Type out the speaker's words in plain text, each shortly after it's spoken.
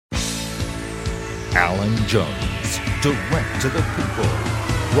Alan Jones, direct to the people,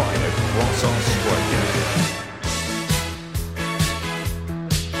 right across Australia.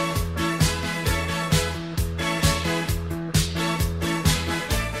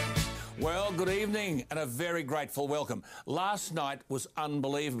 Well, good evening and a very grateful welcome. Last night was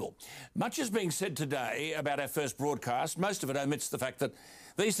unbelievable. Much is being said today about our first broadcast. Most of it omits the fact that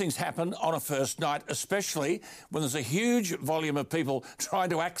these things happen on a first night, especially when there's a huge volume of people trying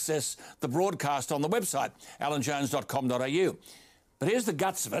to access the broadcast on the website, alanjones.com.au. But here's the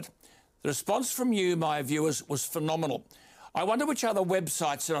guts of it. The response from you, my viewers, was phenomenal. I wonder which other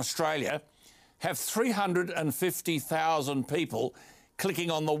websites in Australia have 350,000 people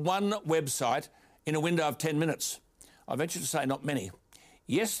clicking on the one website in a window of 10 minutes. I venture to say not many.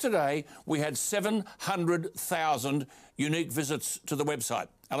 Yesterday, we had 700,000 unique visits to the website,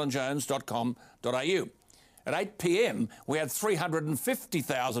 alanjones.com.au. At 8 p.m, we had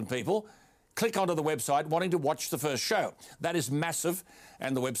 350,000 people click onto the website wanting to watch the first show. That is massive,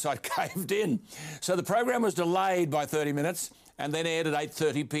 and the website caved in. So the program was delayed by 30 minutes and then aired at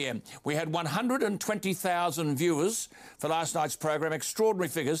 8:30 p.m. We had 120,000 viewers for last night's program. Extraordinary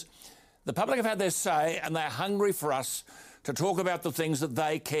figures. The public have had their say, and they're hungry for us to talk about the things that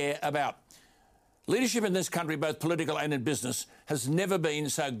they care about. Leadership in this country, both political and in business, has never been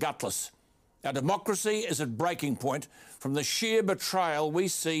so gutless. Our democracy is at breaking point from the sheer betrayal we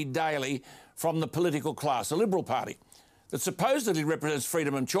see daily from the political class, a Liberal Party that supposedly represents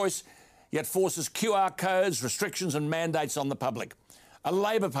freedom and choice, yet forces QR codes, restrictions and mandates on the public. A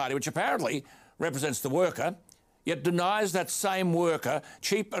Labor Party which apparently represents the worker, yet denies that same worker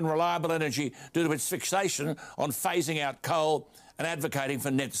cheap and reliable energy due to its fixation on phasing out coal and advocating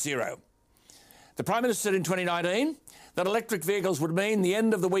for net zero. The Prime Minister said in 2019 that electric vehicles would mean the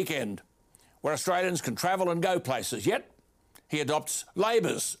end of the weekend, where Australians can travel and go places, yet he adopts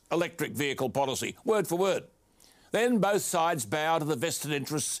Labor's electric vehicle policy, word for word. Then both sides bow to the vested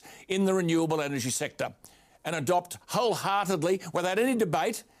interests in the renewable energy sector and adopt wholeheartedly, without any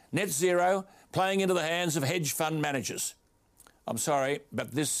debate, net zero, playing into the hands of hedge fund managers. I'm sorry,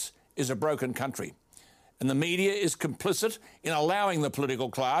 but this is a broken country, and the media is complicit in allowing the political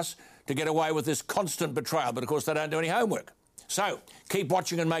class to get away with this constant betrayal, but of course they don't do any homework. So keep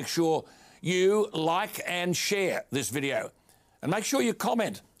watching and make sure you like and share this video, and make sure you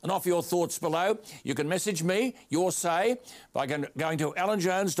comment and offer your thoughts below. You can message me your say by going to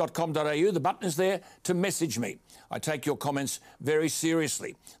alanjones.com.au. The button is there to message me. I take your comments very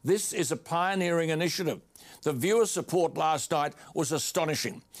seriously. This is a pioneering initiative. The viewer support last night was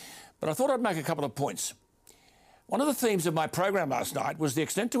astonishing. But I thought I'd make a couple of points. One of the themes of my program last night was the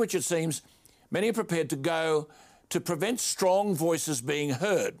extent to which it seems many are prepared to go to prevent strong voices being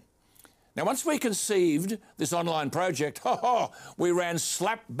heard. Now, once we conceived this online project, we ran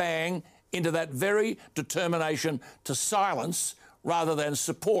slap bang into that very determination to silence rather than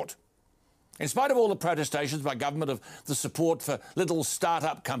support. In spite of all the protestations by government of the support for little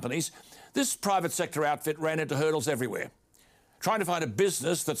start-up companies, this private sector outfit ran into hurdles everywhere. Trying to find a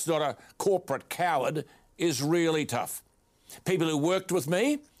business that's not a corporate coward is really tough. People who worked with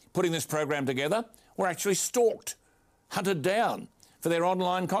me putting this program together were actually stalked, hunted down for their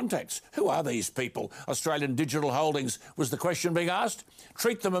online contacts. Who are these people? Australian Digital Holdings was the question being asked.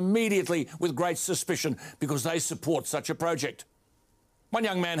 Treat them immediately with great suspicion because they support such a project. One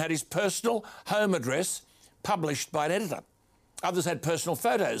young man had his personal home address published by an editor. Others had personal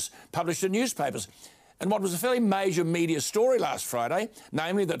photos published in newspapers. And what was a fairly major media story last Friday,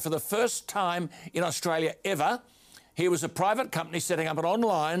 namely that for the first time in Australia ever, here was a private company setting up an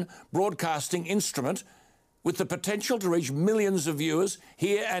online broadcasting instrument with the potential to reach millions of viewers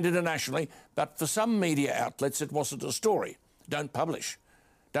here and internationally. But for some media outlets, it wasn't a story. Don't publish.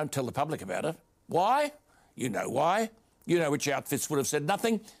 Don't tell the public about it. Why? You know why. You know which outfits would have said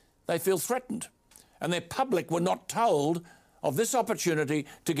nothing. They feel threatened. And their public were not told of this opportunity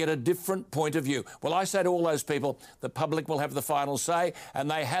to get a different point of view. Well, I say to all those people, the public will have the final say, and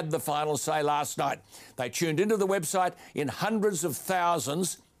they had the final say last night. They tuned into the website in hundreds of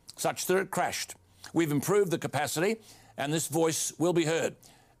thousands, such that it crashed. We've improved the capacity, and this voice will be heard.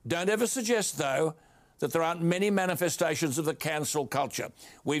 Don't ever suggest, though, that there aren't many manifestations of the cancel culture.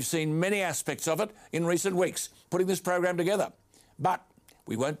 We've seen many aspects of it in recent weeks, putting this program together. But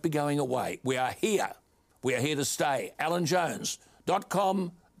we won't be going away. We are here. We are here to stay.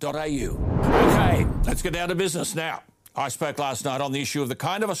 alanjones.com.au. OK, let's get down to business now. I spoke last night on the issue of the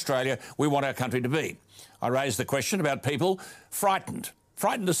kind of Australia we want our country to be. I raised the question about people frightened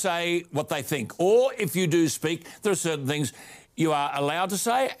to say what they think. Or if you do speak, there are certain things you are allowed to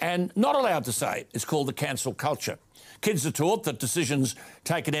say and not allowed to say. It's called the cancel culture. Kids are taught that decisions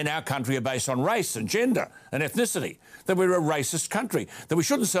taken in our country are based on race and gender and ethnicity, that we're a racist country, that we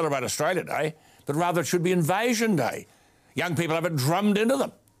shouldn't celebrate Australia Day, but rather it should be Invasion Day. Young people have it drummed into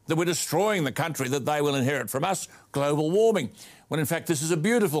them that we're destroying the country that they will inherit from us, global warming, when in fact this is a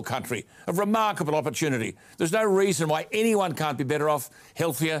beautiful country of remarkable opportunity. There's no reason why anyone can't be better off,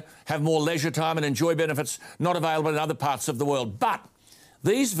 healthier, have more leisure time and enjoy benefits not available in other parts of the world. But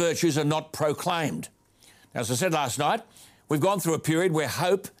these virtues are not proclaimed. As I said last night, we've gone through a period where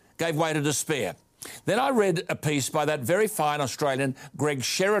hope gave way to despair. Then I read a piece by that very fine Australian Greg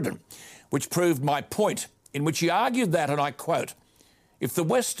Sheridan, which proved my point, in which he argued that, and I quote, "If the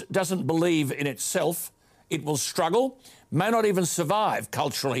West doesn't believe in itself, it will struggle, may not even survive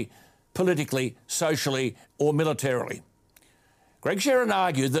culturally, politically, socially, or militarily." Greg Sheridan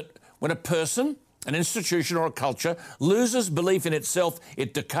argued that when a person, an institution or a culture loses belief in itself,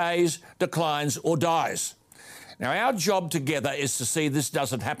 it decays, declines, or dies. Now, our job together is to see this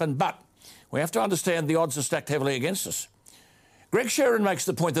doesn't happen, but we have to understand the odds are stacked heavily against us. Greg Sheridan makes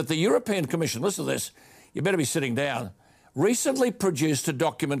the point that the European Commission, listen to this, you better be sitting down, recently produced a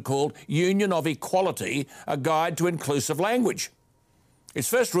document called Union of Equality, a guide to inclusive language. Its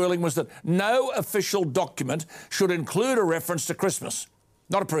first ruling was that no official document should include a reference to Christmas.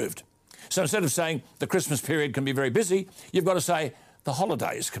 Not approved. So instead of saying the Christmas period can be very busy, you've got to say the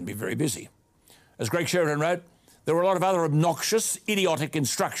holidays can be very busy. As Greg Sheridan wrote, there were a lot of other obnoxious, idiotic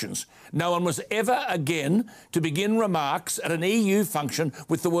instructions. No one was ever again to begin remarks at an EU function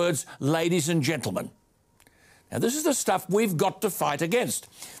with the words, "ladies and gentlemen." Now, this is the stuff we've got to fight against.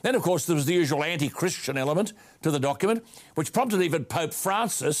 Then, of course, there was the usual anti-Christian element to the document, which prompted even Pope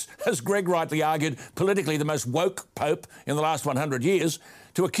Francis, as Greg rightly argued, politically the most woke pope in the last 100 years,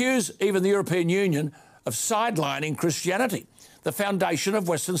 to accuse even the European Union of sidelining Christianity, the foundation of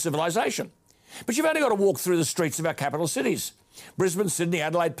Western civilization. But you've only got to walk through the streets of our capital cities, Brisbane, Sydney,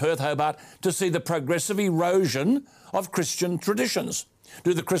 Adelaide, Perth, Hobart, to see the progressive erosion of Christian traditions.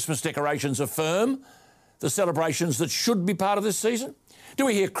 Do the Christmas decorations affirm the celebrations that should be part of this season? Do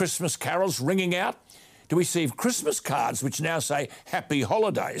we hear Christmas carols ringing out? Do we see Christmas cards which now say Happy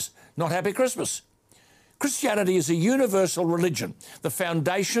Holidays, not Happy Christmas? Christianity is a universal religion, the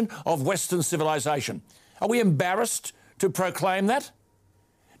foundation of Western civilization. Are we embarrassed to proclaim that?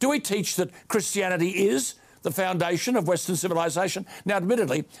 Do we teach that Christianity is the foundation of Western civilization? Now,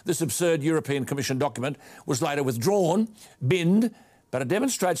 admittedly, this absurd European Commission document was later withdrawn, binned, but it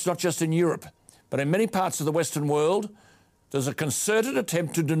demonstrates not just in Europe, but in many parts of the Western world, there's a concerted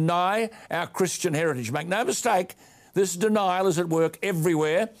attempt to deny our Christian heritage. Make no mistake, this denial is at work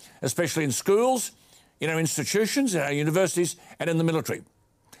everywhere, especially in schools, in our institutions, in our universities, and in the military.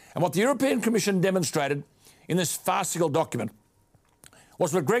 And what the European Commission demonstrated in this farcical document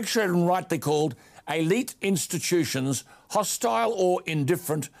was what Greg Sheridan rightly called elite institutions hostile or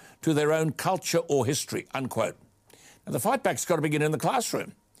indifferent to their own culture or history, unquote. Now, the fight back's got to begin in the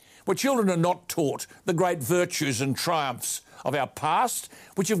classroom, where children are not taught the great virtues and triumphs of our past,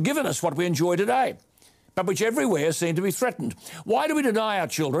 which have given us what we enjoy today, but which everywhere seem to be threatened. Why do we deny our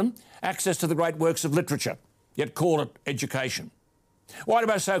children access to the great works of literature, yet call it education? Why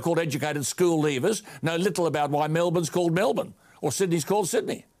do our so-called educated school leavers know little about why Melbourne's called Melbourne or Sydney's called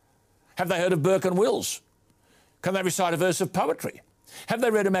Sydney? Have they heard of Burke and Wills? Can they recite a verse of poetry? Have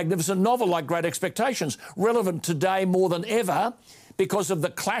they read a magnificent novel like Great Expectations, relevant today more than ever because of the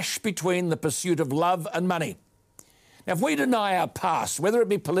clash between the pursuit of love and money? Now, if we deny our past, whether it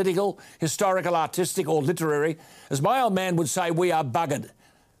be political, historical, artistic or literary, as my old man would say, we are buggered.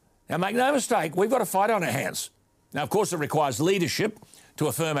 Now, make no mistake, we've got a fight on our hands. Now, of course, it requires leadership to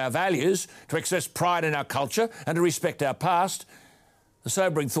affirm our values, to express pride in our culture and to respect our past. The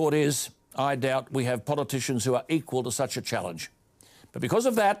sobering thought is, I doubt we have politicians who are equal to such a challenge. But because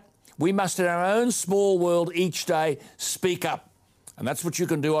of that, we must in our own small world each day speak up. And that's what you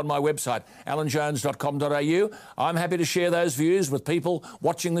can do on my website, alanjones.com.au. I'm happy to share those views with people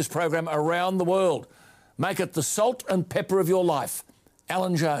watching this program around the world. Make it the salt and pepper of your life,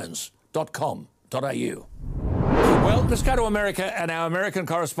 alanjones.com.au. Well, let's go to America and our American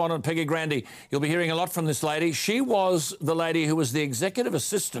correspondent, Peggy Grandy. You'll be hearing a lot from this lady. She was the lady who was the executive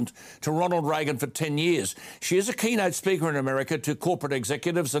assistant to Ronald Reagan for 10 years. She is a keynote speaker in America to corporate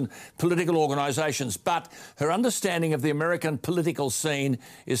executives and political organisations, but her understanding of the American political scene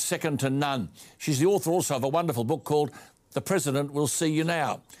is second to none. She's the author also of a wonderful book called The President Will See You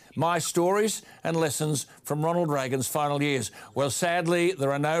Now: My Stories and Lessons from Ronald Reagan's Final Years. Well, sadly,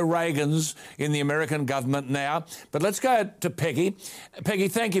 there are no Reagans in the American government now. But let's go to Peggy. Peggy,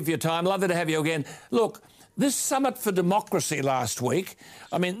 thank you for your time. Lovely to have you again. Look, this Summit for Democracy last week,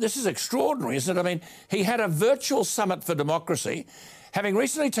 I mean, this is extraordinary, isn't it? I mean, he had a virtual Summit for Democracy, having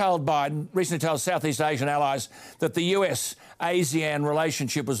recently told Southeast Asian allies that the US-ASEAN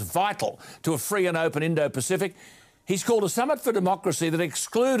relationship was vital to a free and open Indo-Pacific. He's called a Summit for Democracy that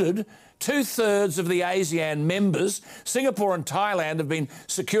excluded 2/3 of the ASEAN members. Singapore and Thailand have been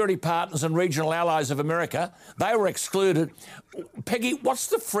security partners and regional allies of America. They were excluded. Peggy, what's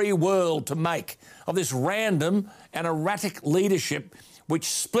the free world to make of this random and erratic leadership which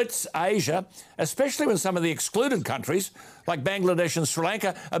splits Asia, especially when some of the excluded countries, like Bangladesh and Sri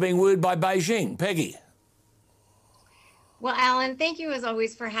Lanka, are being wooed by Beijing? Peggy. Well, Alan, thank you as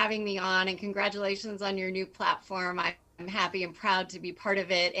always for having me on, and congratulations on your new platform. I'm happy and proud to be part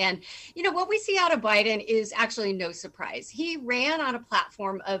of it. And, you know, what we see out of Biden is actually no surprise. He ran on a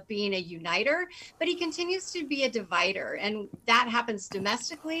platform of being a uniter, but he continues to be a divider. And that happens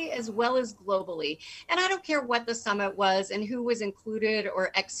domestically as well as globally. And I don't care what the summit was and who was included or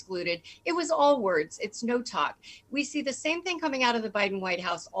excluded. It was all words. It's no talk. We see the same thing coming out of the Biden White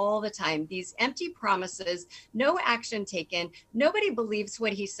House all the time. These empty promises, no action taken. Nobody believes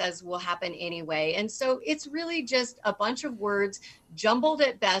what he says will happen anyway. And so it's really just a bunch of words jumbled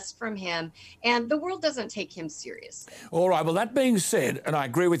at best from him, and the world doesn't take him seriously. All right, well, that being said, and I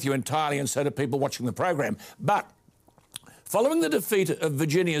agree with you entirely, and so do people watching the program, but following the defeat of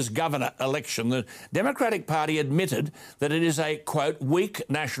Virginia's governor election, the Democratic Party admitted that it is a, quote, weak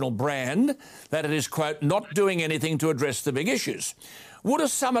national brand, that it is, quote, not doing anything to address the big issues. Would a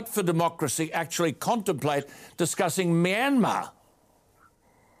Summit for Democracy actually contemplate discussing Myanmar?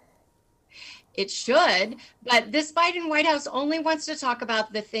 It should, but this Biden White House only wants to talk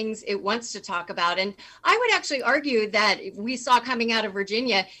about the things it wants to talk about. And I would actually argue that we saw coming out of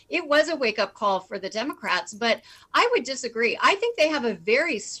Virginia, it was a wake-up call for the Democrats, but I would disagree. I think they have a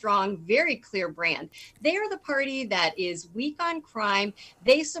very strong, very clear brand. They are the party that is weak on crime.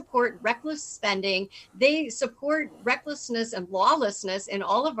 They support reckless spending. They support recklessness and lawlessness in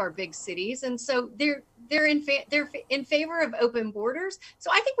all of our big cities. And so they're in favor of open borders. So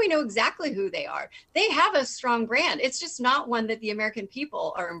I think we know exactly who they are. They have a strong brand. It's just not one that the American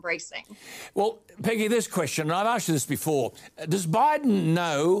people are embracing. Well, Peggy, this question, and I've asked you this before. Does Biden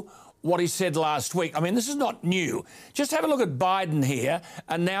know what he said last week? I mean, this is not new. Just have a look at Biden here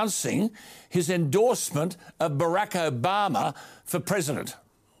announcing his endorsement of Barack Obama for president.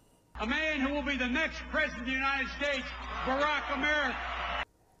 A man who will be the next president of the United States, Barack America.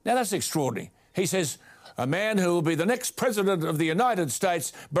 Now, that's extraordinary. He says, a man who will be the next president of the United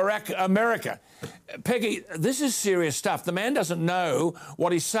States, Barack America. Peggy, this is serious stuff. The man doesn't know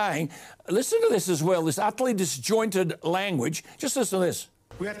what he's saying. Listen to this as well, this utterly disjointed language. Just listen to this.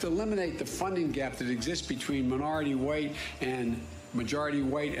 We have to eliminate the funding gap that exists between minority white and majority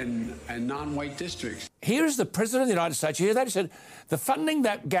white and non-white districts. Here is the President of the United States. You hear that? He said, the funding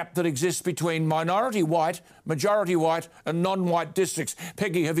that gap that exists between minority white, majority white and non-white districts.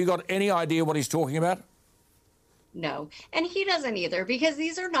 Peggy, have you got any idea what he's talking about? No, and he doesn't either, because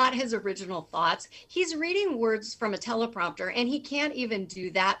these are not his original thoughts. He's reading words from a teleprompter, and he can't even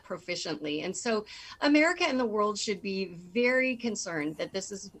do that proficiently. And so America and the world should be very concerned that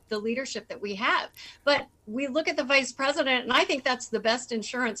this is the leadership that we have. But we look at the vice president, and I think that's the best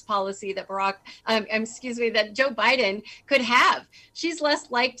insurance policy that that Joe Biden could have. She's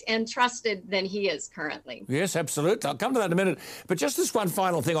less liked and trusted than he is currently. Yes, absolutely. I'll come to that in a minute. But just this one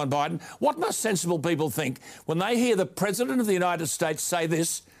final thing on Biden. What must sensible people think when they hear the President of the United States say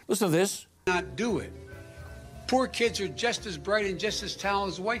this? Listen to this. Not do it. Poor kids are just as bright and just as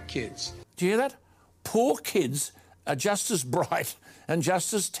talented as white kids. Do you hear that? Poor kids are just as bright and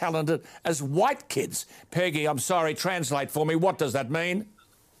just as talented as white kids. Peggy, I'm sorry, translate for me. What does that mean?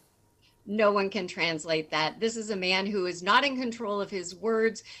 No one can translate that. This is a man who is not in control of his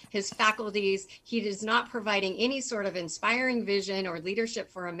words, his faculties. He is not providing any sort of inspiring vision or leadership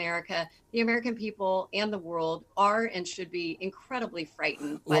for America. The American people and the world are and should be incredibly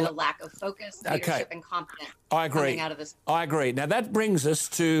frightened by the lack of focus, leadership, and competence. I agree. Coming out of this. I agree. Now, that brings us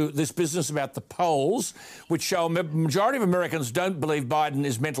to this business about the polls, which show a majority of Americans don't believe Biden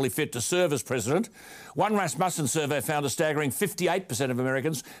is mentally fit to serve as president. One Rasmussen survey found a staggering 58% of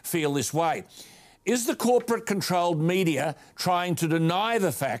Americans feel this way. Is the corporate-controlled media trying to deny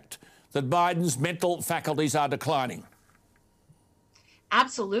the fact that Biden's mental faculties are declining?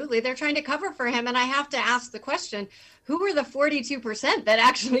 Absolutely. They're trying to cover for him. And I have to ask the question, who are the 42% that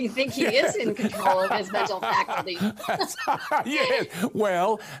actually think he is in control of his mental faculty? Yeah.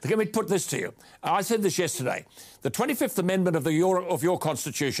 Well, let me put this to you. I said this yesterday. The 25th Amendment of your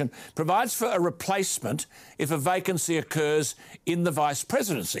Constitution provides for a replacement if a vacancy occurs in the vice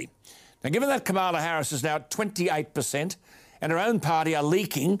presidency. Now, given that Kamala Harris is now at 28% and her own party are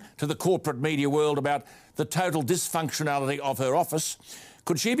leaking to the corporate media world about the total dysfunctionality of her office,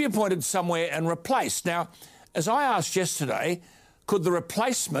 could she be appointed somewhere and replaced? Now, as I asked yesterday, could the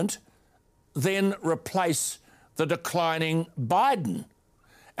replacement then replace the declining Biden?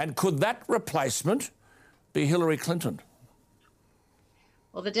 And could that replacement be Hillary Clinton?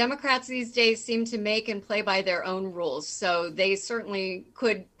 Well, the Democrats these days seem to make and play by their own rules, so they certainly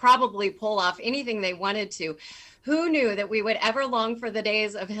could probably pull off anything they wanted to. Who knew that we would ever long for the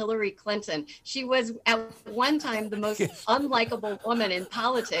days of Hillary Clinton? She was at one time the most unlikable woman in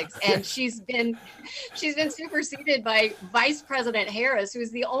politics, and she's been superseded by Vice President Harris, who is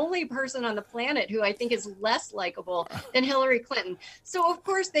the only person on the planet who I think is less likable than Hillary Clinton. So of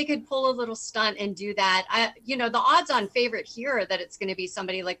course they could pull a little stunt and do that. The odds-on favorite here are that it's going to be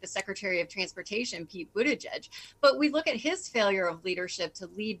somebody like the Secretary of Transportation, Pete Buttigieg. But we look at his failure of leadership to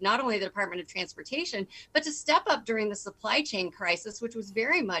lead not only the Department of Transportation, but to step up during the supply chain crisis, which was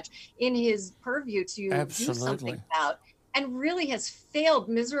very much in his purview to do something about, and really has failed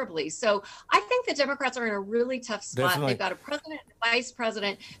miserably. So I think the Democrats are in a really tough spot. Definitely. They've got a president and vice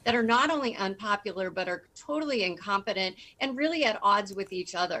president that are not only unpopular, but are totally incompetent and really at odds with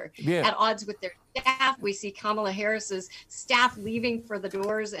each other, at odds with their staff. We see Kamala Harris's staff leaving for the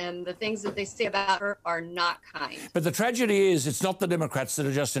doors, and the things that they say about her are not kind. But the tragedy is it's not the Democrats that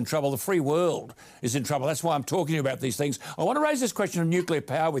are just in trouble. The free world is in trouble. That's why I'm talking to you about these things. I want to raise this question of nuclear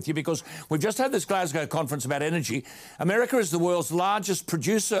power with you because we've just had this Glasgow conference about energy. America is the world's largest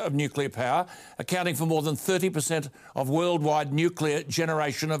producer of nuclear power, accounting for more than 30% of worldwide nuclear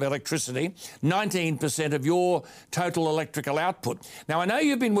generation of electricity, 19% of your total electrical output. Now, I know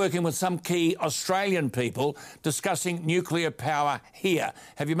you've been working with some key Australian people discussing nuclear power here.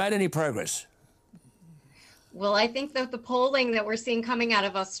 Have you made any progress? Well, I think that the polling that we're seeing coming out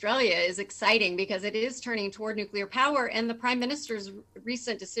of Australia is exciting because it is turning toward nuclear power, and the Prime Minister's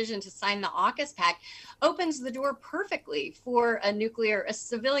recent decision to sign the AUKUS Pact opens the door perfectly for a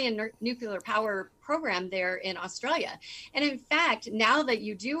civilian nuclear power program there in Australia. And in fact, now that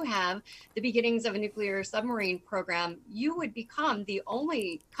you do have the beginnings of a nuclear submarine program, you would become the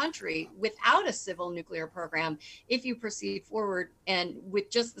only country without a civil nuclear program if you proceed forward and with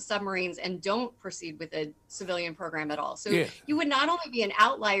just the submarines and don't proceed with a civilian program at all. So you would not only be an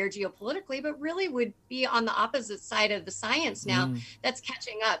outlier geopolitically, but really would be on the opposite side of the science now that's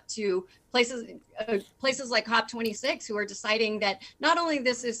catching up to places like COP26, who are deciding that not only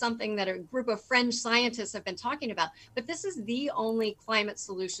this is something that a group of French scientists have been talking about, but this is the only climate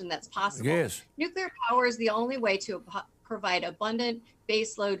solution that's possible. Yes. Nuclear power is the only way to provide abundant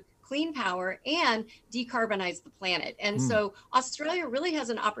baseload clean power and decarbonize the planet. And so Australia really has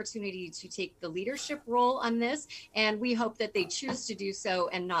an opportunity to take the leadership role on this, and we hope that they choose to do so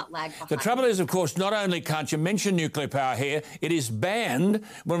and not lag behind. The trouble is, of course, not only can't you mention nuclear power here, it is banned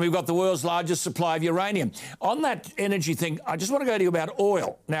when we've got the world's largest supply of uranium. On that energy thing, I just want to go to you about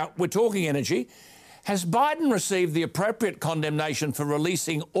oil. Now, we're talking energy. Has Biden received the appropriate condemnation for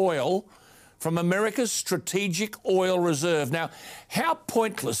releasing oil from America's strategic oil reserve? Now, how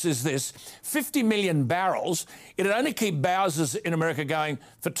pointless is this? 50 million barrels. It'd only keep Bowsers in America going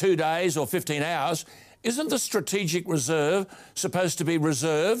for 2 days or 15 hours. Isn't the strategic reserve supposed to be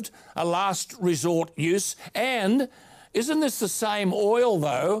reserved, a last resort use? And isn't this the same oil,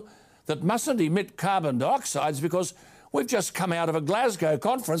 though, that mustn't emit carbon dioxide because we've just come out of a Glasgow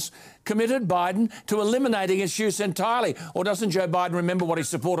conference committed Biden to eliminating its use entirely? Or doesn't Joe Biden remember what he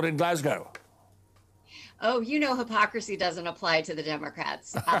supported in Glasgow? Oh, you know, hypocrisy doesn't apply to the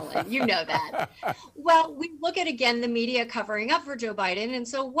Democrats, Alan. You know that. Well, we look at, again, the media covering up for Joe Biden. And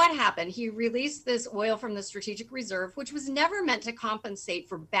so what happened? He released this oil from the strategic reserve, which was never meant to compensate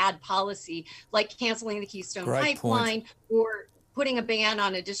for bad policy, like canceling the Keystone Pipeline or putting a ban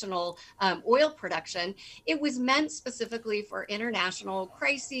on additional oil production. It was meant specifically for international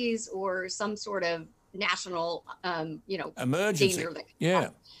crises or some sort of national, emergency.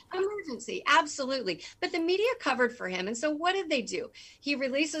 Danger. Emergency, absolutely. But the media covered for him. And so what did they do? He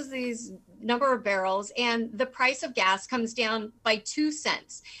releases these number of barrels and the price of gas comes down by 2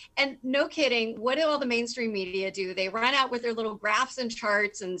 cents. And no kidding, what do all the mainstream media do? They run out with their little graphs and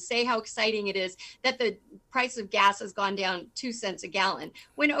charts and say how exciting it is that the price of gas has gone down 2 cents a gallon,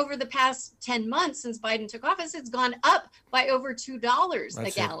 when over the past 10 months since Biden took office, it's gone up by over $2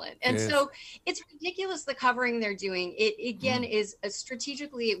 a gallon. And so it's ridiculous, the covering they're doing. It, again, is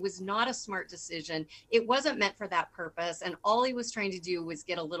strategically, it was not a smart decision. It wasn't meant for that purpose. And all he was trying to do was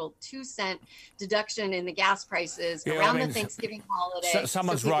get a little 2-cent deduction in the gas prices around the Thanksgiving holiday.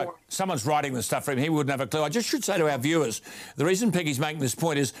 Someone's writing the stuff for him. He wouldn't have a clue. I just should say to our viewers, the reason Peggy's making this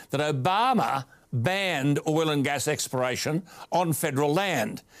point is that Obama banned oil and gas exploration on federal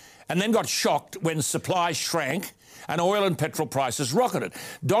land and then got shocked when supply shrank and oil and petrol prices rocketed.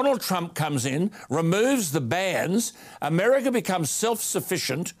 Donald Trump comes in, removes the bans, America becomes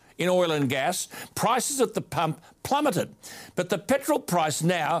self-sufficient in oil and gas, prices at the pump plummeted. But the petrol price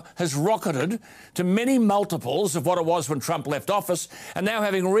now has rocketed to many multiples of what it was when Trump left office, and now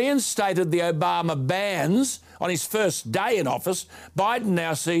having reinstated the Obama bans on his first day in office, Biden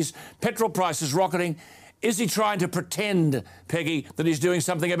now sees petrol prices rocketing. Is he trying to pretend, Peggy, that he's doing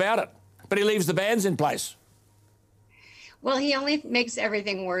something about it? But he leaves the bans in place. Well, he only makes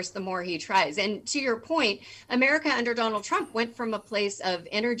everything worse the more he tries. And to your point, America under Donald Trump went from a place of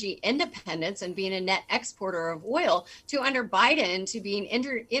energy independence and being a net exporter of oil to under Biden to being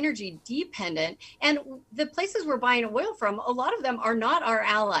energy dependent. And the places we're buying oil from, a lot of them are not our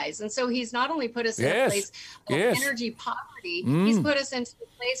allies. And so he's not only put us in a place of energy poverty, he's put us into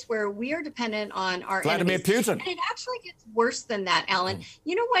a place where we are dependent on our Vladimir enemies. Putin. And it actually gets worse than that, Alan.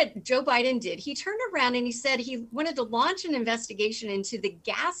 You know what Joe Biden did? He turned around and he said he wanted to launch an investigation into the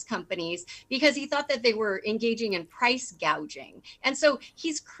gas companies because he thought that they were engaging in price gouging. And so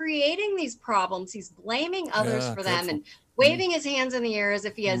he's creating these problems. He's blaming others for them and waving his hands in the air as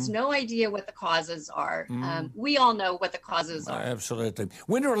if he has no idea what the causes are. We all know what the causes are. Absolutely.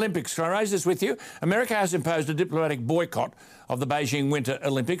 Winter Olympics, can I raise this with you? America has imposed a diplomatic boycott of the Beijing Winter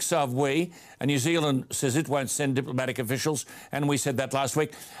Olympics, so have we, and New Zealand says it won't send diplomatic officials, and we said that last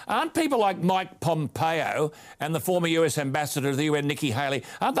week. Aren't people like Mike Pompeo and the former US ambassador to the UN, Nikki Haley,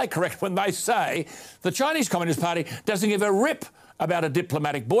 aren't they correct when they say the Chinese Communist Party doesn't give a rip about a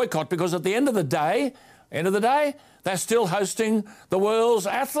diplomatic boycott because at the end of the day, they're still hosting the world's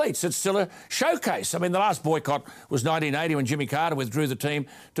athletes. It's still a showcase. I mean, the last boycott was 1980 when Jimmy Carter withdrew the team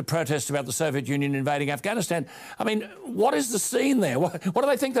to protest about the Soviet Union invading Afghanistan. I mean, what is the scene there? What do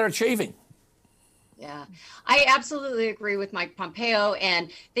they think they're achieving? Yeah, I absolutely agree with Mike Pompeo and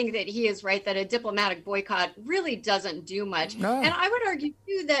think that he is right that a diplomatic boycott really doesn't do much. No. And I would argue,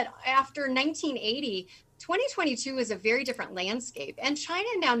 too, that after 1980, 2022 is a very different landscape. And China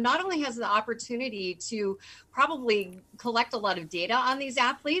now not only has the opportunity to probably collect a lot of data on these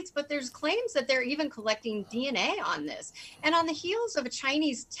athletes, but there's claims that they're even collecting DNA on this. And on the heels of a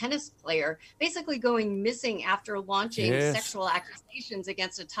Chinese tennis player basically going missing after launching sexual accusations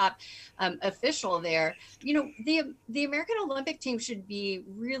against a top official there, you know, the American Olympic team should be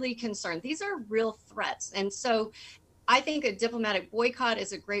really concerned. These are real threats. And so I think a diplomatic boycott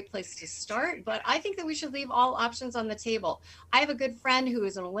is a great place to start, but I think that we should leave all options on the table. I have a good friend who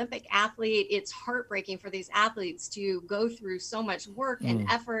is an Olympic athlete. It's heartbreaking for these athletes to go through so much work and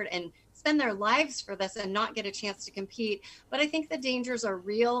effort and spend their lives for this and not get a chance to compete. But I think the dangers are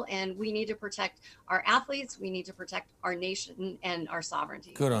real, and we need to protect our athletes. We need to protect our nation and our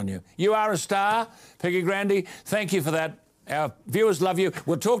sovereignty. Good on you. You are a star, Peggy Grandy. Thank you for that. Our viewers love you.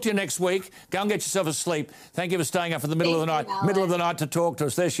 We'll talk to you next week. Go and get yourself a sleep. Thank you for staying up for the middle of the night to talk to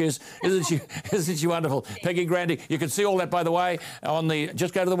us. There she is. Isn't she wonderful? Peggy Grandy. You can see all that, by the way,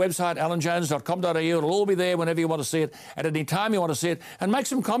 just go to the website, alanjones.com.au. It'll all be there whenever you want to see it, at any time you want to see it, and make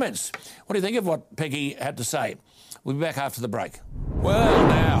some comments. What do you think of what Peggy had to say? We'll be back after the break. Well,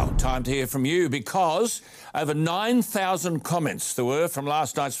 now, time to hear from you, because over 9,000 comments there were from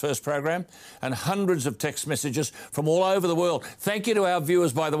last night's first program and hundreds of text messages from all over the world. Thank you to our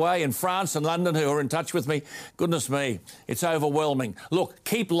viewers, by the way, in France and London who are in touch with me. Goodness me, it's overwhelming. Look,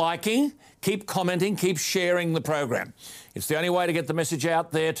 keep liking, keep commenting, keep sharing the program. It's the only way to get the message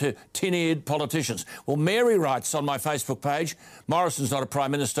out there to tin-eared politicians. Well, Mary writes on my Facebook page, Morrison's not a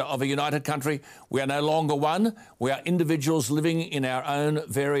Prime Minister of a united country. We are no longer one. We are individuals living in our own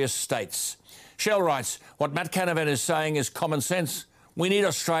various states. Shell writes, what Matt Canavan is saying is common sense. We need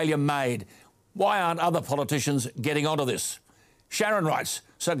Australia made. Why aren't other politicians getting onto this? Sharon writes,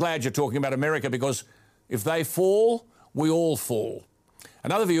 so glad you're talking about America, because if they fall, we all fall.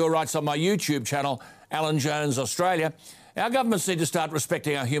 Another viewer writes on my YouTube channel, Alan Jones Australia, our governments need to start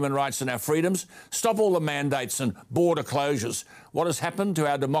respecting our human rights and our freedoms, stop all the mandates and border closures. What has happened to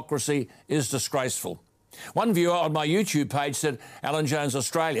our democracy is disgraceful. One viewer on my YouTube page said, Alan Jones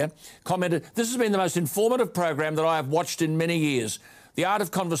Australia, commented, this has been the most informative program that I have watched in many years. The art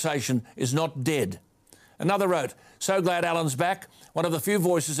of conversation is not dead. Another wrote, "So glad Alan's back. One of the few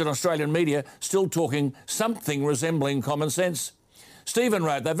voices in Australian media still talking something resembling common sense." Stephen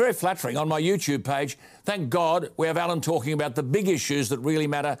wrote, "They're very flattering on my YouTube page. Thank God we have Alan talking about the big issues that really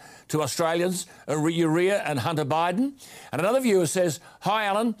matter to Australians, urea and Hunter Biden." And another viewer says, "Hi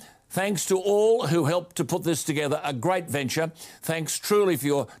Alan, thanks to all who helped to put this together, a great venture. Thanks truly for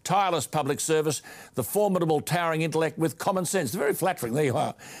your tireless public service, the formidable towering intellect with common sense." Very flattering, there you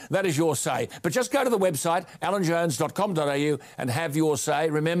are. That is your say. But just go to the website, alanjones.com.au, and have your say.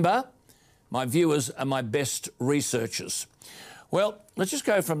 Remember, my viewers are my best researchers. Well, let's just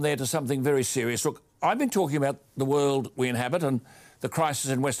go from there to something very serious. Look, I've been talking about the world we inhabit and the crisis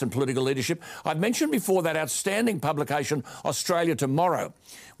in Western political leadership. I've mentioned before that outstanding publication, Australia Tomorrow,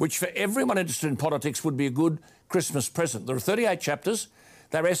 which for everyone interested in politics would be a good Christmas present. There are 38 chapters.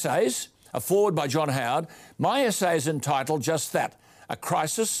 They're essays, a foreword by John Howard. My essay is entitled just that, A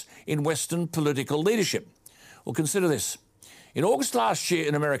Crisis in Western Political Leadership. Well, consider this. In August last year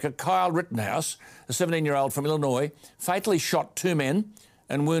in America, Kyle Rittenhouse, a 17-year-old from Illinois, fatally shot 2 men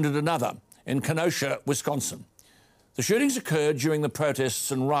and wounded another in Kenosha, Wisconsin. The shootings occurred during the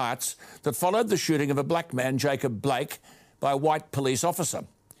protests and riots that followed the shooting of a black man, Jacob Blake, by a white police officer.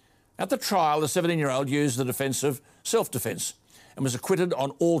 At the trial, the 17-year-old used the defence of self-defence and was acquitted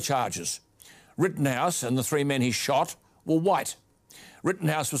on all charges. Rittenhouse and the 3 men he shot were white.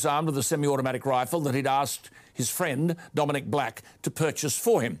 Rittenhouse was armed with a semi-automatic rifle that he'd asked his friend, Dominic Black, to purchase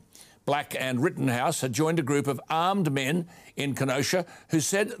for him. Black and Rittenhouse had joined a group of armed men in Kenosha who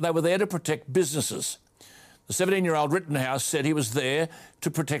said they were there to protect businesses. The 17-year-old Rittenhouse said he was there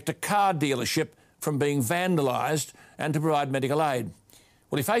to protect a car dealership from being vandalised and to provide medical aid.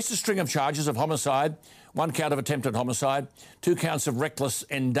 Well, he faced a string of charges of homicide, 1 count of attempted homicide, 2 counts of reckless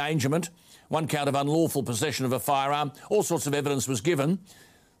endangerment, 1 count of unlawful possession of a firearm. All sorts of evidence was given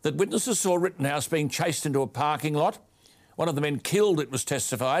that witnesses saw Rittenhouse being chased into a parking lot. One of the men killed, it was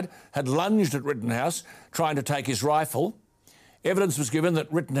testified, had lunged at Rittenhouse, trying to take his rifle. Evidence was given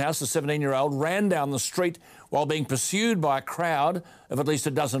that Rittenhouse, the 17-year-old, ran down the street while being pursued by a crowd of at least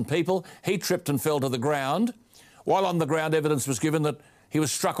a dozen people. He tripped and fell to the ground. While on the ground, evidence was given that he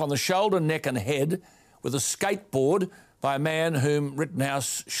was struck on the shoulder, neck and head with a skateboard by a man whom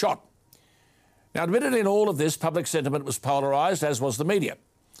Rittenhouse shot. Now, admittedly, in all of this, public sentiment was polarised, as was the media.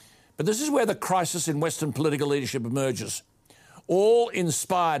 But this is where the crisis in Western political leadership emerges, all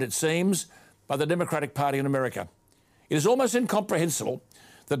inspired, it seems, by the Democratic Party in America. It is almost incomprehensible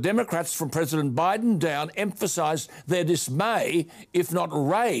that Democrats from President Biden down emphasised their dismay, if not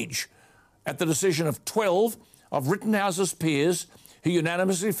rage, at the decision of 12 of Rittenhouse's peers who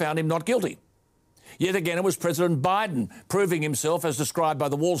unanimously found him not guilty. Yet again, it was President Biden proving himself, as described by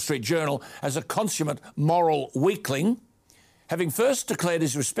the Wall Street Journal, as a consummate moral weakling, having first declared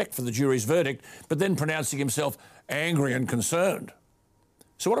his respect for the jury's verdict, but then pronouncing himself angry and concerned.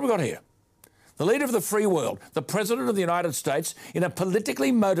 So what have we got here? The leader of the free world, the President of the United States, in a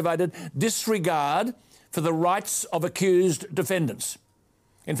politically motivated disregard for the rights of accused defendants.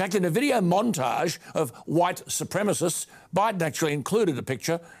 In fact, in a video montage of white supremacists, Biden actually included a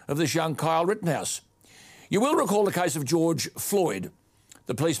picture of this young Kyle Rittenhouse. You will recall the case of George Floyd.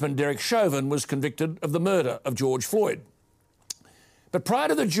 The policeman Derek Chauvin was convicted of the murder of George Floyd. But prior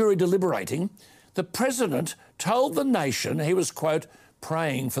to the jury deliberating, the President told the nation he was, quote,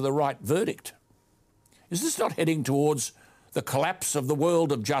 praying for the right verdict. Is this not heading towards the collapse of the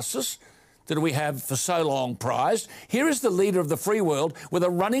world of justice that we have for so long prized? Here is the leader of the free world with a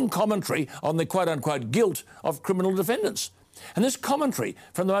running commentary on the quote-unquote guilt of criminal defendants. And this commentary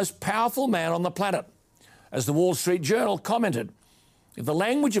from the most powerful man on the planet. As the Wall Street Journal commented, if the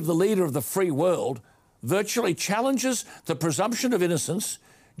language of the leader of the free world virtually challenges the presumption of innocence,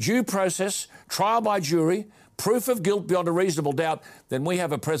 due process, trial by jury, proof of guilt beyond a reasonable doubt, then we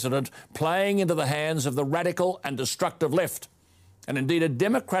have a president playing into the hands of the radical and destructive left. And indeed, a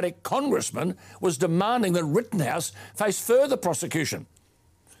Democratic congressman was demanding that Rittenhouse face further prosecution.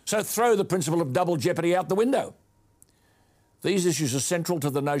 So throw the principle of double jeopardy out the window. These issues are central to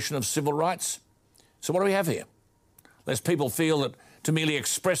the notion of civil rights. So what do we have here? Lest people feel that to merely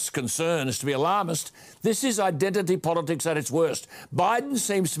express concern is to be alarmist, this is identity politics at its worst. Biden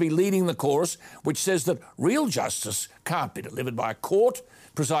seems to be leading the chorus, which says that real justice can't be delivered by a court,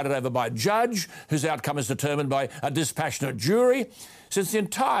 presided over by a judge, whose outcome is determined by a dispassionate jury, since the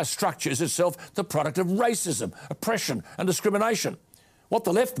entire structure is itself the product of racism, oppression and discrimination. What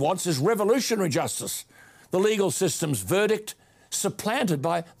the left wants is revolutionary justice, the legal system's verdict supplanted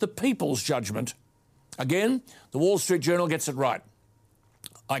by the people's judgment. Again, the Wall Street Journal gets it right.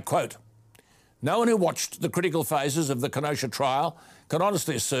 I quote, "No one who watched the critical phases of the Kenosha trial can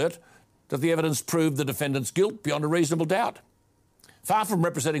honestly assert that the evidence proved the defendant's guilt beyond a reasonable doubt. Far from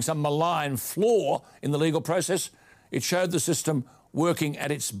representing some malign flaw in the legal process, it showed the system working at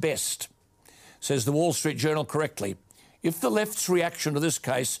its best. Says the Wall Street Journal correctly, if the left's reaction to this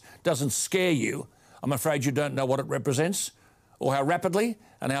case doesn't scare you, I'm afraid you don't know what it represents or how rapidly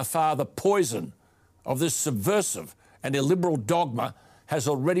and how far the poison of this subversive and illiberal dogma has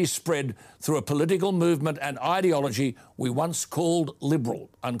already spread through a political movement and ideology we once called liberal,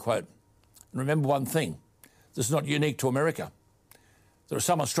 unquote. And remember one thing, this is not unique to America. There are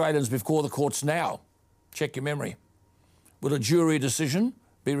some Australians before the courts now. Check your memory. Will a jury decision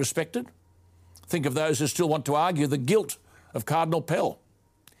be respected? Think of those who still want to argue the guilt of Cardinal Pell.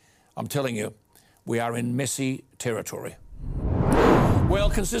 I'm telling you, we are in messy territory. Well,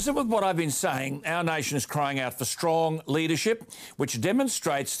 consistent with what I've been saying, our nation is crying out for strong leadership, which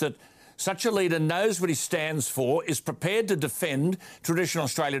demonstrates that such a leader knows what he stands for, is prepared to defend traditional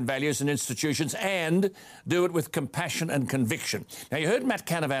Australian values and institutions, and do it with compassion and conviction. Now, you heard Matt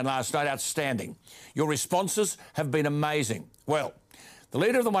Canavan last night, outstanding. Your responses have been amazing. Well, the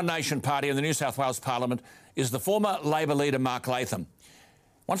leader of the One Nation Party in the New South Wales Parliament is the former Labor leader, Mark Latham.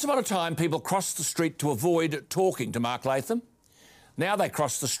 Once upon a time, people crossed the street to avoid talking to Mark Latham. Now they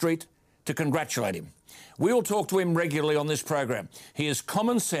cross the street to congratulate him. We will talk to him regularly on this program. He is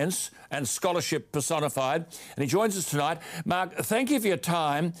common sense and scholarship personified, and he joins us tonight. Mark, thank you for your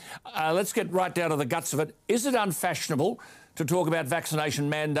time. Let's get right down to the guts of it. Is it unfashionable to talk about vaccination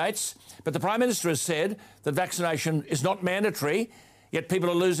mandates? But the Prime Minister has said that vaccination is not mandatory, yet people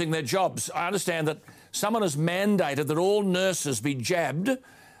are losing their jobs. I understand that someone has mandated that all nurses be jabbed.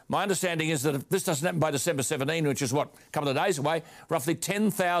 My understanding is that if this doesn't happen by December 17, which is, a couple of days away, roughly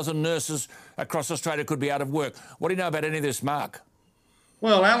 10,000 nurses across Australia could be out of work. What do you know about any of this, Mark?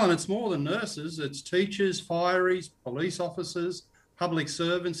 Well, Alan, it's more than nurses. It's teachers, fireys, police officers, public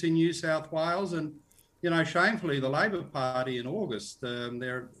servants in New South Wales. And, shamefully, the Labor Party in August,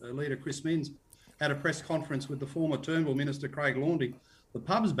 their leader, Chris Minns, had a press conference with the former Turnbull Minister, Craig Laundy, the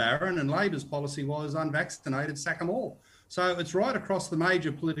pubs baron, and Labor's policy was unvaccinated, sack them all. So it's right across the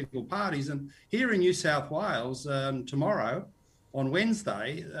major political parties. And here in New South Wales, tomorrow, on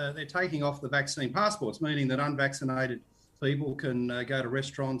Wednesday, they're taking off the vaccine passports, meaning that unvaccinated people can go to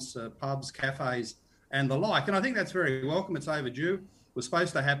restaurants, pubs, cafes, and the like. And I think that's very welcome. It's overdue. It was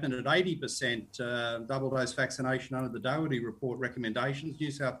supposed to happen at 80% double-dose vaccination under the Doherty report recommendations.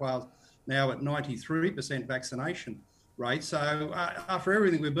 New South Wales now at 93% vaccination rate. So after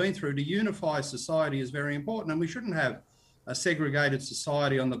everything we've been through, to unify society is very important, and we shouldn't have a segregated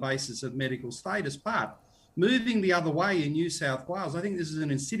society on the basis of medical status. But moving the other way in New South Wales, I think this is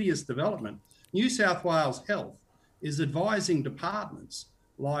an insidious development. New South Wales Health is advising departments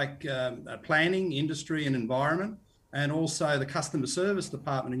like planning, industry and environment, and also the customer service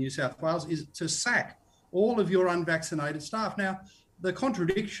department in New South Wales, is to sack all of your unvaccinated staff. Now, the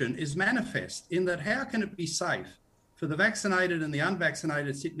contradiction is manifest in that how can it be safe for the vaccinated and the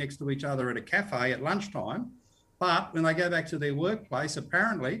unvaccinated to sit next to each other at a cafe at lunchtime, but when they go back to their workplace,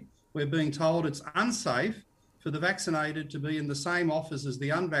 apparently we're being told it's unsafe for the vaccinated to be in the same office as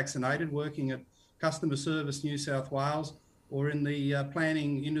the unvaccinated, working at Customer Service New South Wales or in the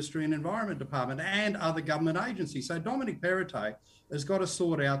Planning, Industry and Environment Department and other government agencies. So Dominic Perrottet has got to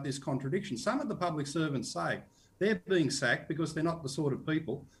sort out this contradiction. Some of the public servants say they're being sacked because they're not the sort of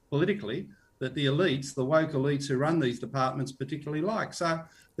people politically that the elites, the woke elites who run these departments particularly like. So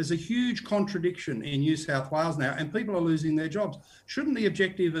there's a huge contradiction in New South Wales now, and people are losing their jobs. Shouldn't the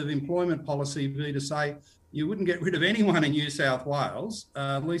objective of employment policy be to say you wouldn't get rid of anyone in New South Wales,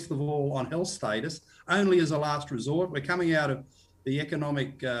 least of all on health status, only as a last resort? We're coming out of the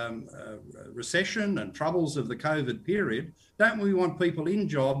economic recession and troubles of the COVID period. Don't we want people in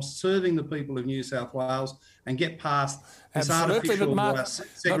jobs, serving the people of New South Wales, and get past this artificial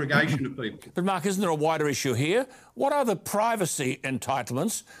segregation of people? But Mark, isn't there a wider issue here? What are the privacy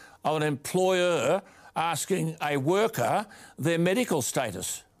entitlements of an employer asking a worker their medical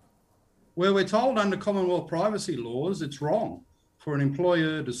status? Well, we're told under Commonwealth privacy laws it's wrong for an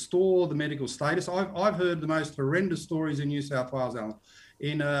employer to store the medical status. I've heard the most horrendous stories in New South Wales, Alan,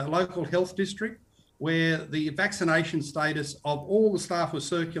 in a local health district where the vaccination status of all the staff was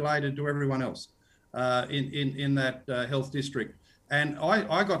circulated to everyone else in that health district. And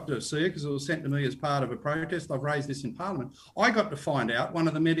I got to see it because it was sent to me as part of a protest. I've raised this in Parliament. I got to find out one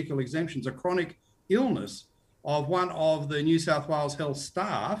of the medical exemptions, a chronic illness of one of the New South Wales Health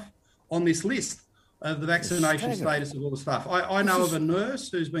staff on this list of the vaccination status of all the staff. I know of a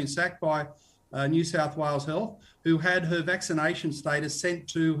nurse who's been sacked by New South Wales Health who had her vaccination status sent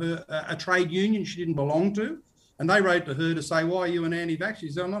to her a trade union she didn't belong to, And they wrote to her to say, why are you an anti-vax? She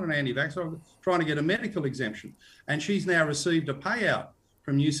said, I'm not an anti-vax, I'm trying to get a medical exemption. And she's now received a payout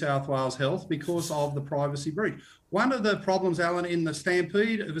from New South Wales Health because of the privacy breach. One of the problems, Alan, in the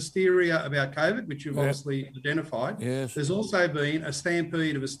stampede of hysteria about COVID, which you've obviously identified, there's also been a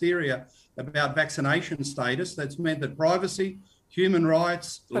stampede of hysteria about vaccination status that's meant that privacy, human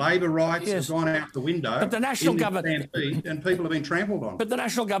rights, labour rights have gone out the window. But the national government, and people have been trampled on. But the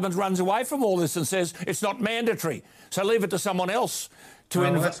national government runs away from all this and says it's not mandatory. So leave it to someone else to.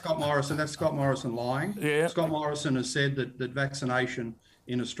 That's Scott Morrison. That's Scott Morrison lying. Yeah. Scott Morrison has said that vaccination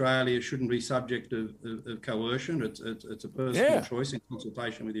in Australia shouldn't be subject of coercion. It's a personal choice in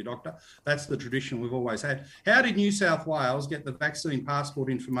consultation with your doctor. That's the tradition we've always had. How did New South Wales get the vaccine passport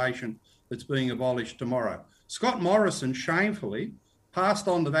information that's being abolished tomorrow? Scott Morrison shamefully passed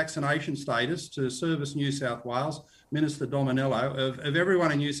on the vaccination status to Service New South Wales, Minister Dominello, of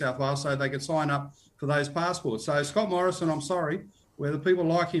everyone in New South Wales so they could sign up for those passports. So Scott Morrison, I'm sorry, whether people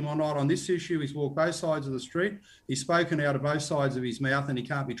like him or not on this issue, he's walked both sides of the street, he's spoken out of both sides of his mouth, and he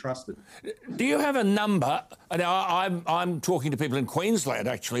can't be trusted. Do you have a number? Now, I'm talking to people in Queensland,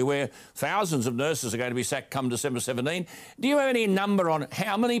 actually, where thousands of nurses are going to be sacked come December 17. Do you have any number on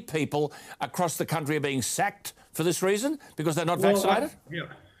how many people across the country are being sacked for this reason, because they're not vaccinated?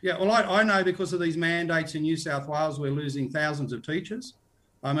 Well, I know because of these mandates in New South Wales, we're losing thousands of teachers.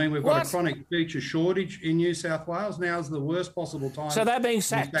 I mean, we've got a chronic teacher shortage in New South Wales. Now's the worst possible time. So they're being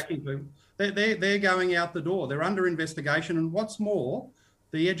sacked? They're going out the door. They're under investigation. And what's more,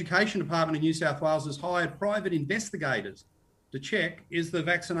 the Education Department in New South Wales has hired private investigators to check, is the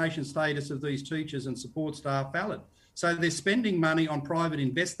vaccination status of these teachers and support staff valid? So they're spending money on private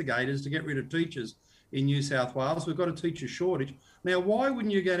investigators to get rid of teachers in New South Wales. We've got a teacher shortage. Now, why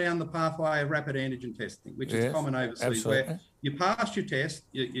wouldn't you go down the pathway of rapid antigen testing, which is common overseas, where you pass your test,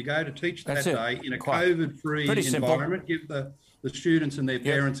 you go to teach that day in a COVID-free environment, give the students and their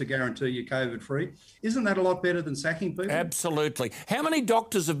parents a guarantee you're COVID-free. Isn't that a lot better than sacking people? Absolutely. How many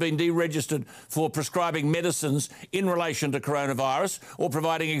doctors have been deregistered for prescribing medicines in relation to coronavirus or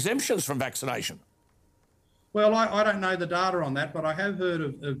providing exemptions from vaccination? Well, I don't know the data on that, but I have heard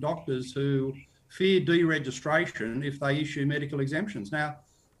of doctors who fear deregistration if they issue medical exemptions. Now,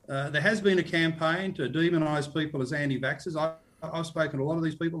 there has been a campaign to demonise people as anti-vaxxers. I've spoken to a lot of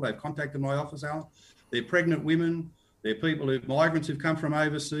these people. They've contacted my office, Alan. They're pregnant women. They're migrants who've come from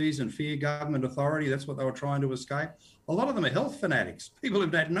overseas and fear government authority. That's what they were trying to escape. A lot of them are health fanatics, people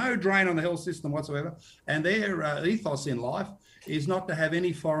who've had no drain on the health system whatsoever, and their ethos in life is not to have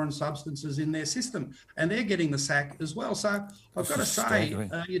any foreign substances in their system, and they're getting the sack as well. So I've got to say,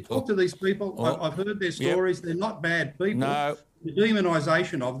 you talk to these people, I've heard their stories, they're not bad people. No. The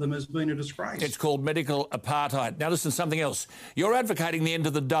demonisation of them has been a disgrace. It's called medical apartheid. Now listen, something else. You're advocating the end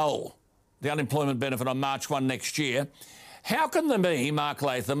of the dole, the unemployment benefit, on March 1 next year. How can there be, Mark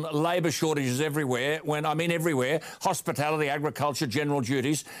Latham, labour shortages everywhere, when, I mean everywhere, hospitality, agriculture, general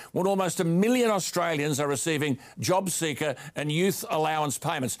duties, when almost 1 million Australians are receiving job seeker and youth allowance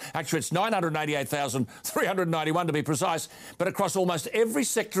payments? Actually, it's 988,391 to be precise, but across almost every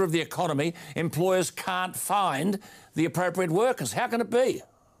sector of the economy, employers can't find the appropriate workers. How can it be?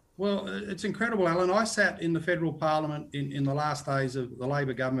 Well, it's incredible, Alan. I sat in the federal parliament in the last days of the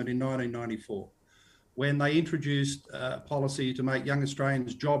Labor government in 1994. When they introduced a policy to make young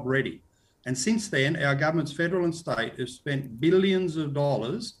Australians job ready. And since then, our governments, federal and state, have spent billions of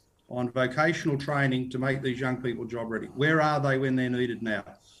dollars on vocational training to make these young people job ready. Where are they when they're needed now?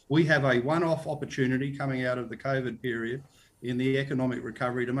 We have a one-off opportunity coming out of the COVID period in the economic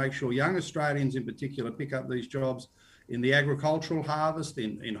recovery to make sure young Australians in particular pick up these jobs in the agricultural harvest,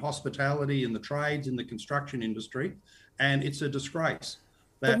 in hospitality, in the trades, in the construction industry. And it's a disgrace.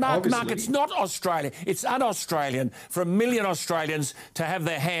 But Mark, it's not Australia. It's un-Australian for 1 million Australians to have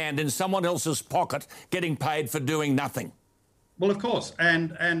their hand in someone else's pocket getting paid for doing nothing. Well, of course,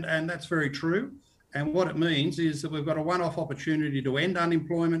 and that's very true. And what it means is that we've got a one-off opportunity to end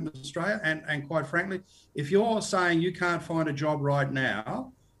unemployment in Australia. And quite frankly, if you're saying you can't find a job right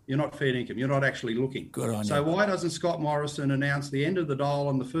now, you're not fair income. You're not actually looking. Good on you. So why doesn't Scott Morrison announce the end of the dole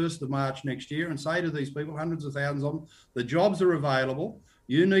on the 1st of March next year and say to these people, hundreds of thousands of them, the jobs are available.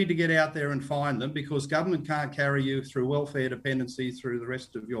 You need to get out there and find them, because government can't carry you through welfare dependency through the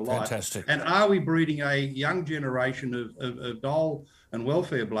rest of your life. Fantastic. And are we breeding a young generation of dole and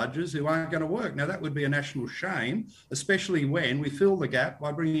welfare bludgers who aren't going to work? Now, that would be a national shame, especially when we fill the gap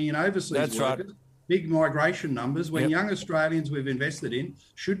by bringing in overseas workers. Right. Big migration numbers when young Australians we've invested in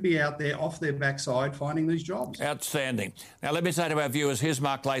should be out there off their backside finding these jobs. Outstanding. Now, let me say to our viewers, here's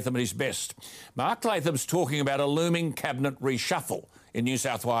Mark Latham at his best. Mark Latham's talking about a looming cabinet reshuffle in New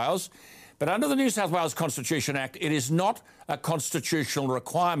South Wales. But under the New South Wales Constitution Act, it is not a constitutional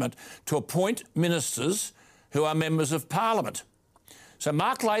requirement to appoint ministers who are members of Parliament. So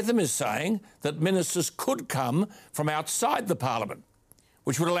Mark Latham is saying that ministers could come from outside the Parliament,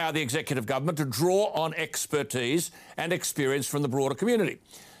 which would allow the executive government to draw on expertise and experience from the broader community.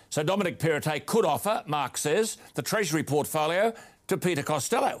 So Dominic Perrottet could offer, Mark says, the Treasury portfolio to Peter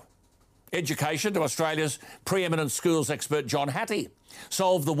Costello, education to Australia's preeminent schools expert John Hattie,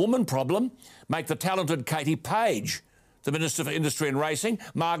 solve the woman problem, make the talented Katie Page the Minister for Industry and Racing,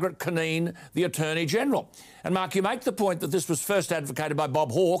 Margaret Cunneen the Attorney General. And Mark, you make the point that this was first advocated by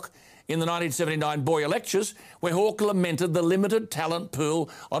Bob Hawke in the 1979 Boyer Lectures, where Hawke lamented the limited talent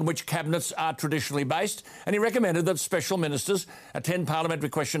pool on which cabinets are traditionally based, and he recommended that special ministers attend parliamentary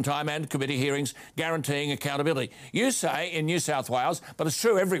question time and committee hearings, guaranteeing accountability. You say in New South Wales, but it's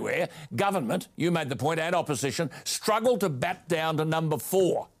true everywhere, government, you made the point, and opposition struggle to bat down to number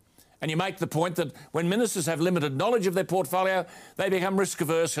 4. And you make the point that when ministers have limited knowledge of their portfolio, they become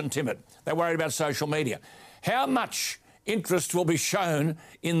risk-averse and timid. They're worried about social media. How much interest will be shown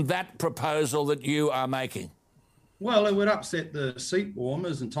in that proposal that you are making? Well, it would upset the seat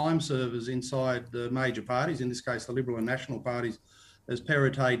warmers and time servers inside the major parties, in this case the Liberal and National parties, as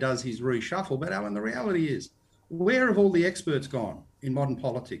Perrottet does his reshuffle. But Alan, the reality is, where have all the experts gone in modern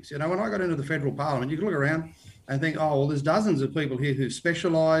politics? You know, when I got into the federal parliament, you could look around and think, oh, well, there's dozens of people here who've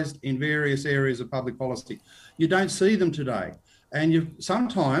specialised in various areas of public policy. You don't see them today. And you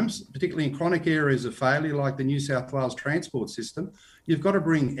sometimes, particularly in chronic areas of failure, like the New South Wales transport system, you've got to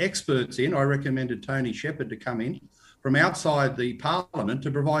bring experts in. I recommended Tony Shepherd to come in from outside the parliament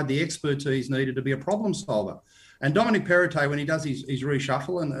to provide the expertise needed to be a problem solver. And Dominic Perrottet, when he does his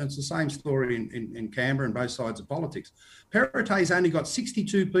reshuffle, and it's the same story in Canberra and both sides of politics, Perrottet's only got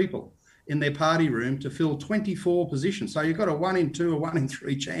 62 people in their party room to fill 24 positions. So you've got a 1 in 2 or 1 in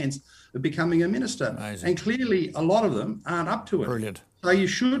 3 chance of becoming a minister. Amazing. And clearly a lot of them aren't up to it. Brilliant. So you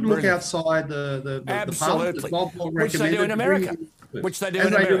should look outside the parliament that Bob Hawke recommended. Which they do in America. Which they do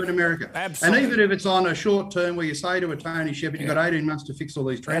in America. Absolutely. And even if it's on a short term where you say to a Tony Shepherd, you've got 18 months to fix all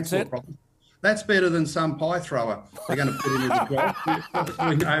these transport problems. That's better than some pie thrower they're going to put in as a job.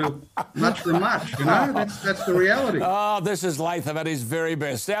 We know much from much, you know. That's the reality. Oh, this is Latham at his very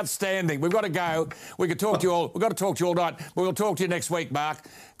best. Outstanding. We've got to go. We could talk to you all. We've got to talk to you all night. We'll talk to you next week, Mark.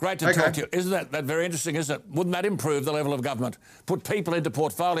 Great to talk to you. Isn't that very interesting, isn't it? Wouldn't that improve the level of government? Put people into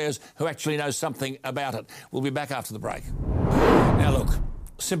portfolios who actually know something about it. We'll be back after the break. Now, look,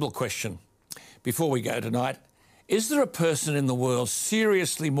 simple question. Before we go tonight, is there a person in the world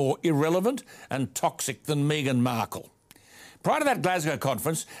seriously more irrelevant and toxic than Meghan Markle? Prior to that Glasgow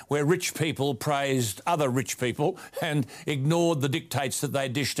conference, where rich people praised other rich people and ignored the dictates that they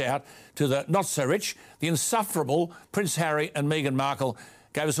dished out to the not-so-rich, the insufferable Prince Harry and Meghan Markle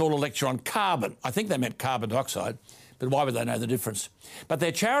gave us all a lecture on carbon. I think they meant carbon dioxide, but why would they know the difference? But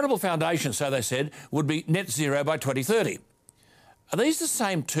their charitable foundation, so they said, would be net zero by 2030. Are these the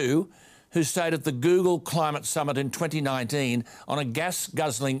same two who stayed at the Google Climate Summit in 2019 on a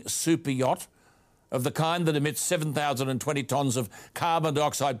gas-guzzling super yacht of the kind that emits 7,020 tonnes of carbon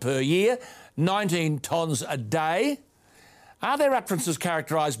dioxide per year, 19 tonnes a day? Are their utterances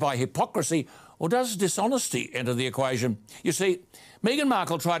characterised by hypocrisy, or does dishonesty enter the equation? You see, Meghan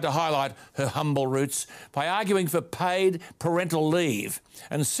Markle tried to highlight her humble roots by arguing for paid parental leave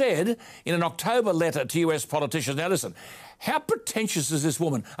and said in an October letter to US politicians, now listen, how pretentious is this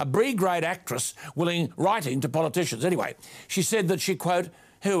woman, a B-grade actress writing to politicians? Anyway, she said that she, quote,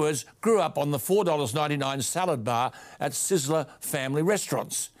 "Hewers grew up on the $4.99 salad bar at Sizzler family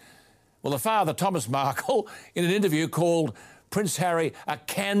restaurants." Well, the father, Thomas Markle, in an interview called Prince Harry a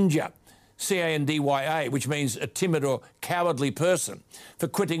candya, C-A-N-D-Y-A, which means a timid or cowardly person, for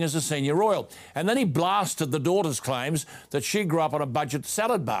quitting as a senior royal. And then he blasted the daughter's claims that she grew up on a budget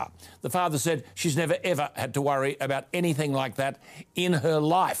salad bar. The father said she's never, ever had to worry about anything like that in her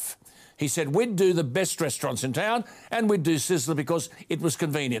life. He said, we'd do the best restaurants in town and we'd do Sizzler because it was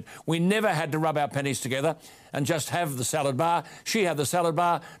convenient. We never had to rub our pennies together and just have the salad bar. She had the salad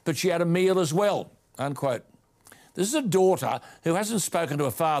bar, but she had a meal as well, unquote. This is a daughter who hasn't spoken to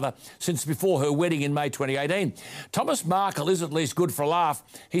her father since before her wedding in May 2018. Thomas Markle is at least good for a laugh.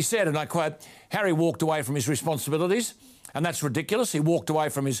 He said, and I quote, Harry walked away from his responsibilities, and that's ridiculous. He walked away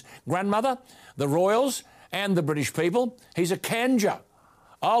from his grandmother, the royals, and the British people. He's a candya.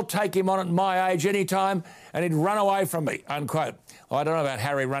 I'll take him on at my age any time and he'd run away from me, unquote. Well, I don't know about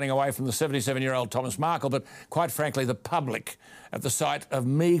Harry running away from the 77-year-old Thomas Markle, but quite frankly, the public at the sight of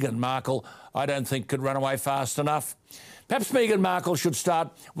Meghan Markle, I don't think could run away fast enough. Perhaps Meghan Markle should start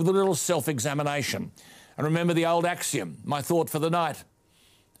with a little self-examination and remember the old axiom, my thought for the night.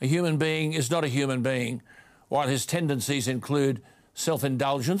 A human being is not a human being, while his tendencies include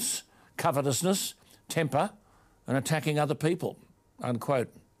self-indulgence, covetousness, temper, and attacking other people," unquote.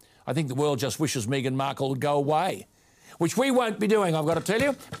 I think the world just wishes Meghan Markle would go away, which we won't be doing, I've got to tell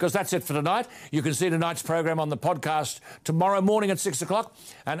you, because that's it for tonight. You can see tonight's program on the podcast tomorrow morning at 6 o'clock,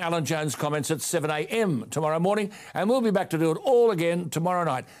 and Alan Jones comments at 7 a.m. tomorrow morning, and we'll be back to do it all again tomorrow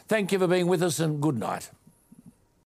night. Thank you for being with us, and good night.